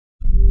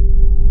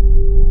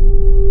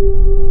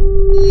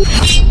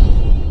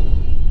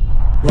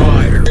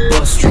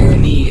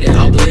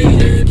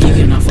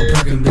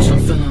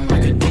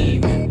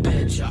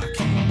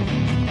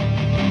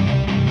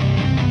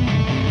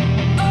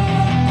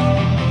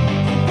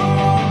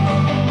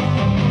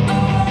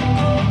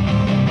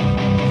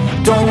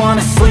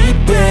wanna sleep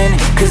in,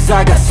 cause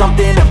I got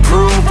something to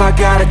prove. I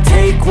gotta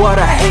take what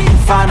I hate and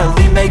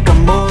finally make a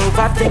move.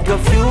 I think of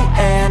you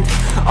and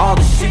all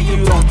the shit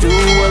you don't do.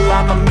 Well,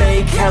 I'ma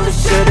make hella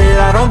sure that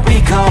I don't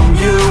become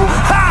you.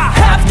 I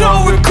have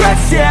no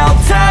regrets, yeah, I'll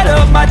tie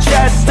up my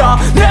chest. I'll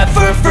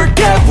never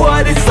forget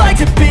what it's like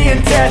to be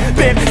in debt.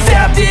 Been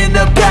stabbed in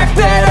the back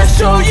bed, I'll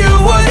show you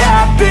what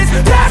happens.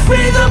 Pass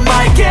me the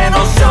mic and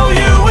I'll show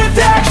you with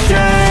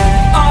action.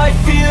 I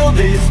feel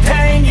this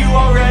pain, you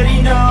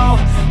already know.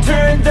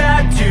 Turn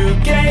that to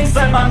gains,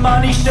 let my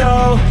money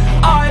show.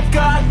 I've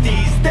got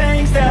these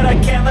things that I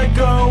can't let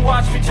go.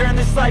 Watch me turn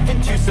this life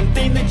into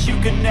something that you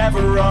could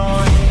never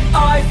own.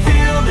 I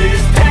feel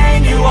this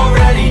pain, you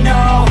already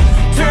know.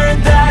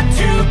 Turn that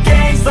to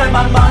gains, let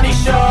my money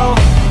show.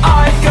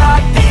 I've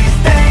got these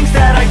things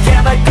that I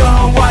can't let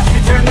go. Watch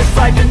me turn this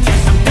life into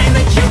something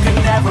that you could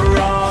never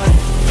own.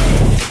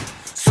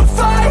 So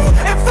fight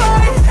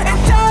and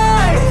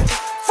die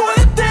for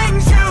the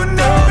things you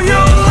know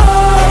you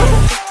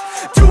love.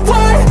 Do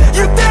what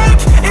you think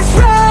is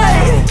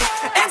right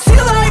and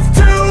see life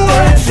do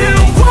what you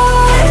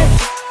want.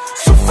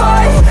 So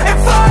fight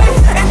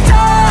and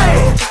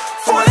die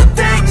for the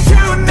things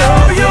you know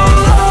you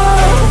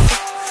love.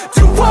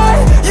 Do what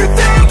you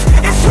think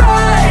is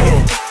right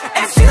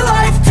and see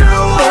life do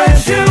what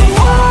you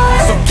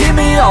want. So give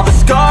me all the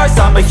scars,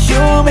 I'm a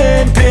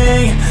human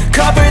being.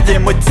 Cover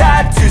them with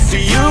tattoos so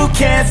you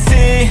can't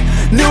see.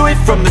 Knew it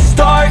from the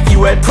start,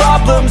 you had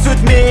problems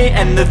with me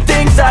and the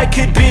things I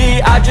could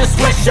be, I just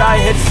wish I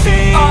had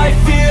seen. I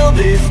feel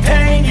this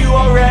pain, you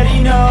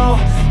already know.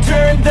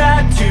 Turn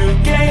that to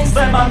gains,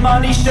 let my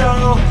money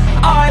show.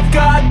 I've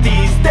got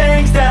these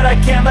things that I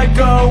can't let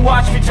go.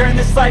 Watch me turn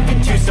this life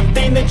into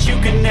something that you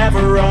can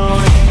never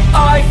own.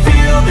 I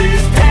feel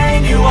this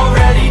pain, you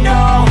already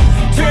know.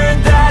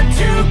 Turn that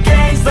to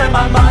gains, let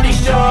my money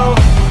show.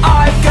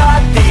 I've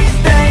got these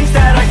things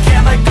that I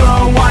can't let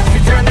go. Watch me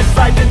turn this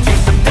life into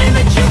something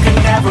that you can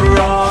never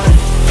own.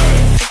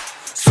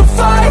 So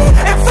fight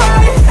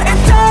and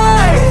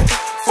die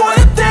for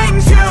the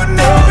things you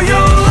know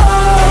you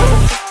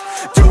love.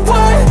 Do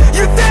what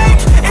you think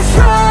is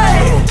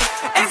right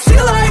and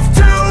see life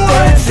do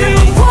what you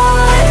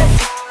want.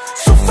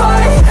 So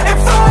fight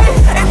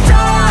and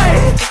die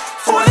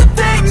for the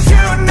things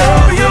you know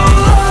you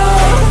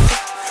love.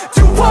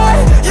 Do what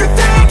you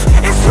think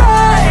is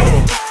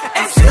right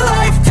and see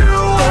life do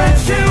what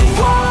you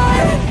want.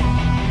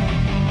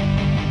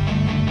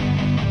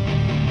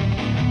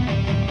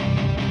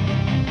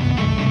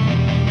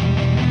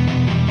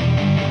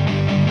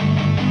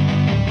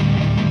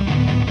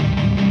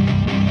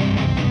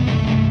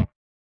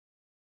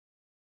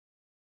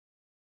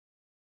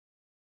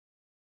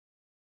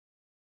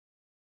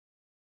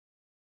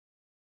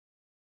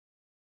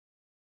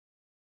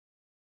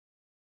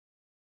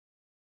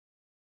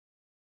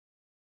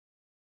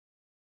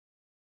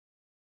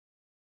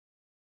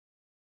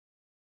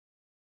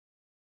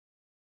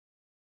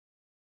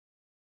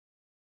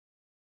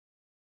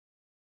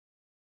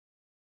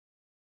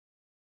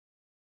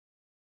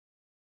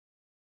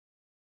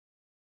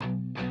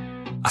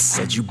 I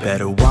said you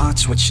better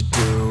watch what you're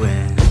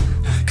doing,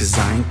 cause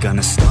I ain't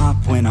gonna stop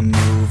when I'm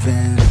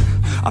moving.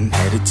 I'm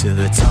headed to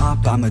the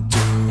top, I'ma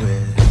do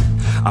it.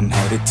 I'm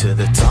headed to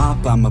the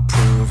top, I'ma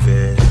prove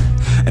it.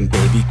 And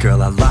baby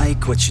girl, I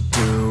like what you're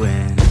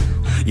doing.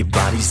 Your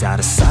body's out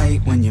of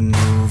sight when you're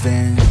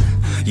moving.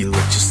 You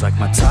look just like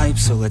my type,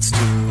 so let's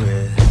do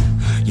it.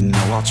 You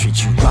know I'll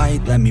treat you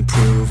right, let me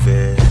prove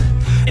it.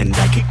 And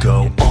I could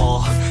go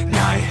all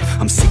night,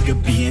 I'm sick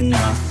of being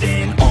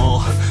nothing.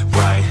 All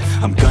right,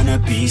 I'm gonna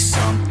be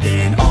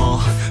something. I'll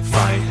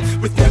fight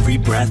with every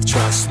breath,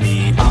 trust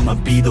me. I'ma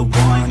be the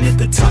one at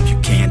the top, you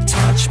can't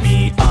touch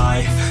me.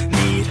 I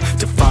need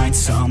to find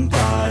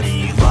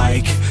somebody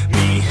like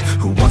me,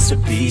 who wants to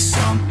be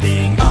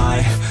something.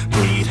 I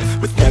bleed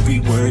with every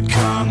word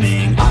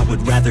coming. I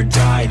would rather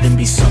die than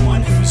be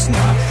someone who's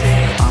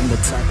nothing. I'm the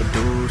type of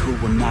dude who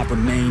will not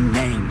remain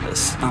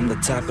nameless. I'm the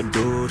type of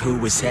dude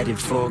who is headed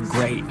for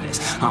greatness.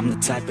 I'm the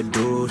type of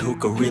dude who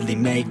could really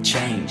make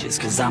changes,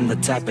 cause I'm the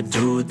type of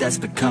dude that's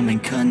becoming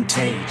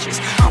contagious.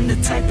 I'm the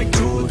type of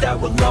dude that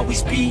will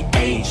always be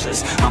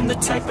ageless. I'm the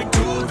type of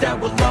dude that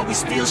will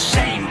always feel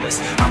shameless.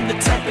 I'm the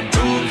type of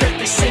dude that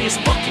they say is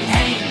fucking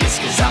heinous,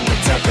 cause I'm the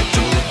type of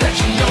dude that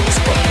you know is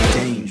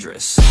fucking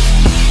dangerous.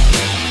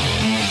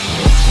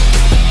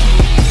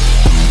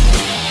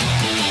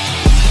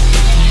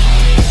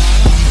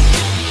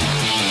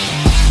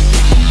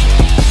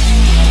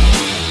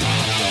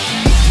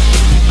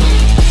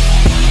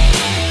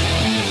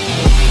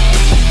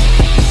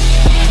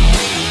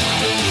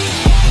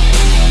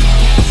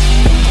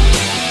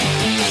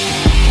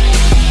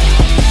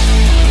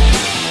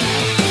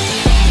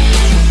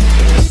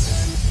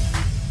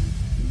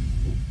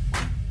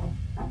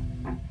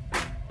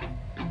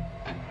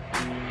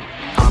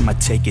 I'ma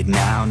take it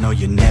now, no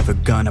you're never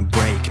gonna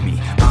break me.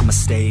 I'ma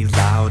stay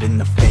loud in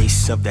the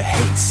face of the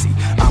hate, see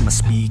I'ma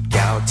speak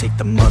out, take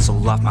the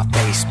muzzle off my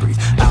face. Breathe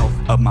out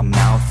of my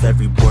mouth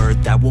every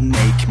word that will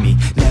make me.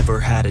 Never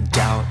had a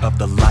doubt of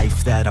the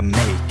life that I'm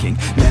making.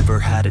 Never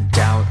had a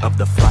doubt of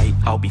the fight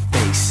I'll be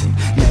facing.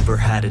 Never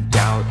had a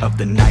doubt of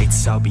the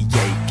nights I'll be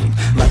aching.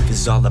 Life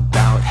is all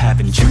about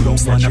having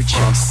dreams that you're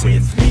chasing.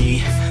 With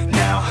me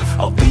now,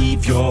 I'll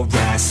leave your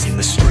ass in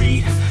the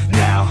street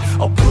now.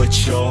 I'll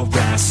put your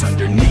ass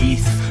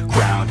underneath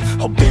ground.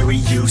 I'll bury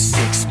you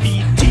 6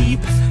 feet deep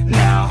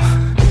now.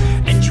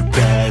 And you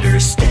better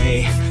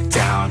stay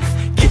down.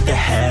 Get the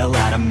hell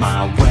out of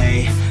my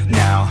way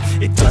now.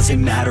 It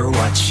doesn't matter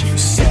what you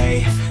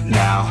say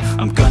now.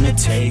 I'm gonna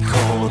take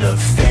hold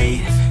of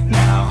fate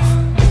now.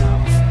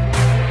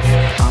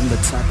 I'm the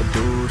type of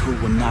dude who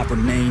will not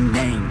remain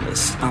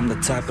nameless. I'm the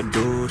type of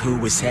dude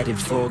who is headed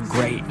for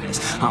greatness.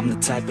 I'm the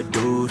type of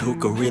dude who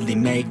could really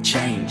make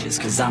changes.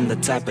 Cause I'm the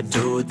type of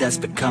dude that's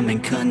becoming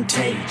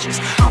contagious.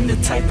 I'm the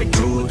type of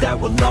dude that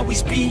will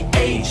always be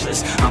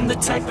ageless. I'm the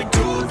type of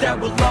dude that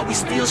will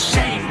always feel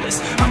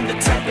shameless. I'm the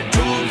type of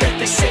dude that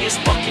they say is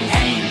fucking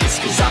heinous.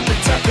 Cause I'm the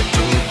type of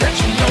dude that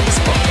you know is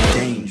fucking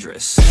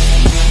dangerous.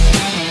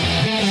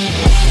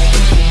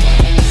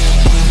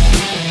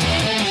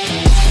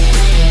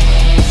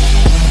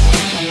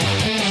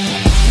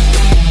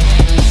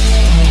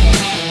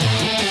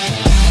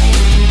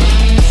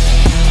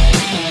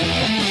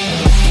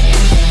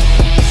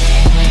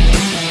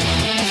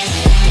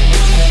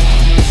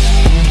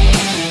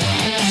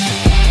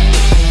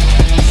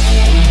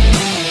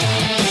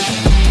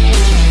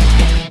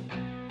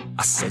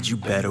 I said you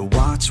better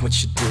watch what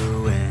you're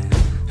doing,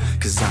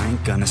 cause I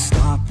ain't gonna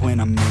stop when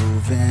I'm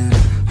moving.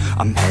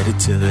 I'm headed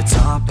to the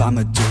top,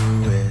 I'ma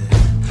do it.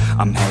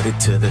 I'm headed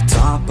to the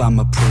top,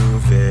 I'ma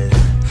prove it.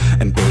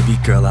 And baby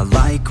girl, I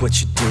like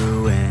what you're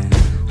doing.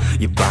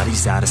 Your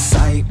body's out of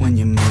sight when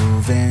you're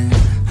moving.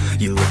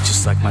 You look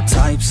just like my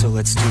type, so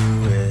let's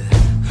do it.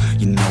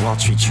 You know I'll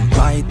treat you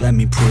right, let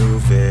me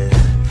prove it.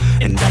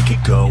 And I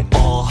could go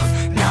all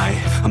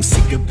night. I'm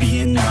sick of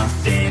being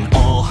nothing,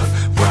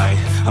 alright.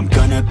 I'm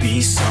gonna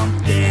be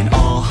something,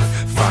 I'll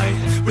fight.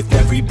 With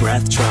every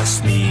breath,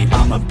 trust me,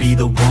 I'ma be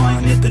the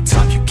one at the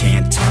top, you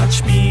can't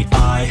touch me.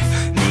 I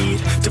need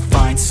to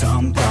find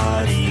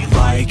somebody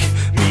like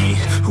me,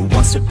 who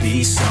wants to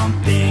be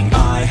something.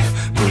 I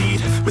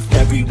bleed with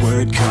every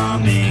word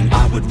coming.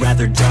 I would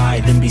rather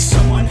die than be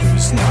someone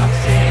who's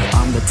nothing.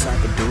 I'm the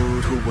type of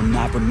dude who will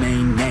not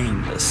remain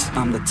nameless.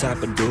 I'm the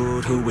type of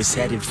dude who is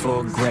headed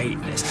for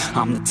greatness.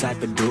 I'm the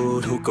type of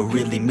dude who could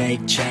really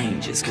make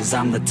changes. Cause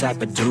I'm the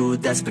type of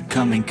dude that's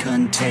becoming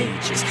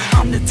contagious.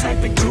 I'm the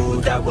type of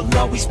dude that will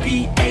always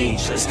be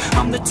ageless.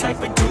 I'm the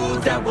type of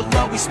dude that will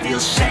always feel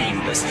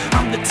shameless.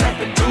 I'm the type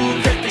of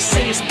dude that they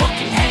say is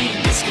fucking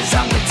heinous. Cause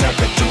I'm the type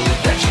of dude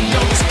that you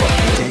know is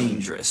fucking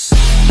dangerous.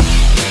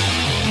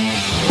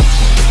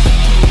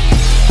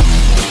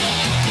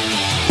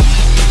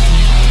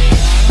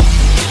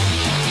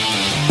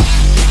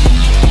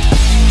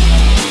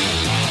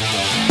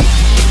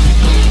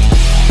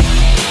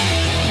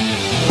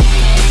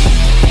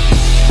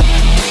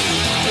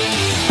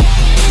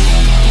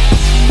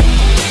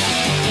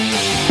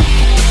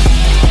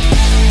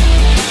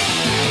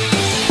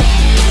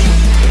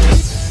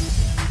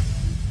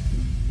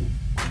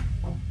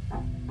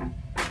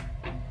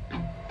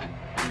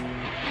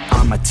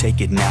 I'ma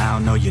take it now,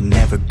 no you're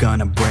never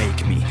gonna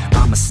break me.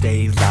 I'ma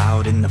stay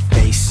loud in the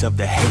face of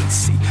the hate,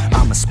 see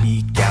I'ma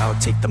speak out,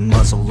 take the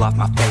muzzle off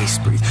my face.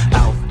 Breathe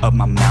out of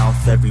my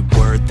mouth every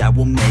word that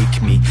will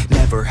make me.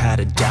 Never had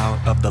a doubt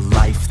of the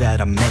life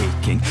that I'm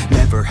making.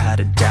 Never had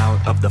a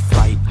doubt of the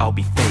fight I'll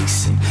be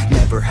facing.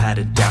 Never had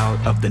a doubt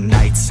of the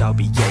nights I'll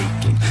be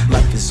aching.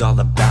 Life is all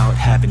about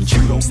having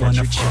dreams that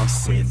you're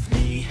chasing.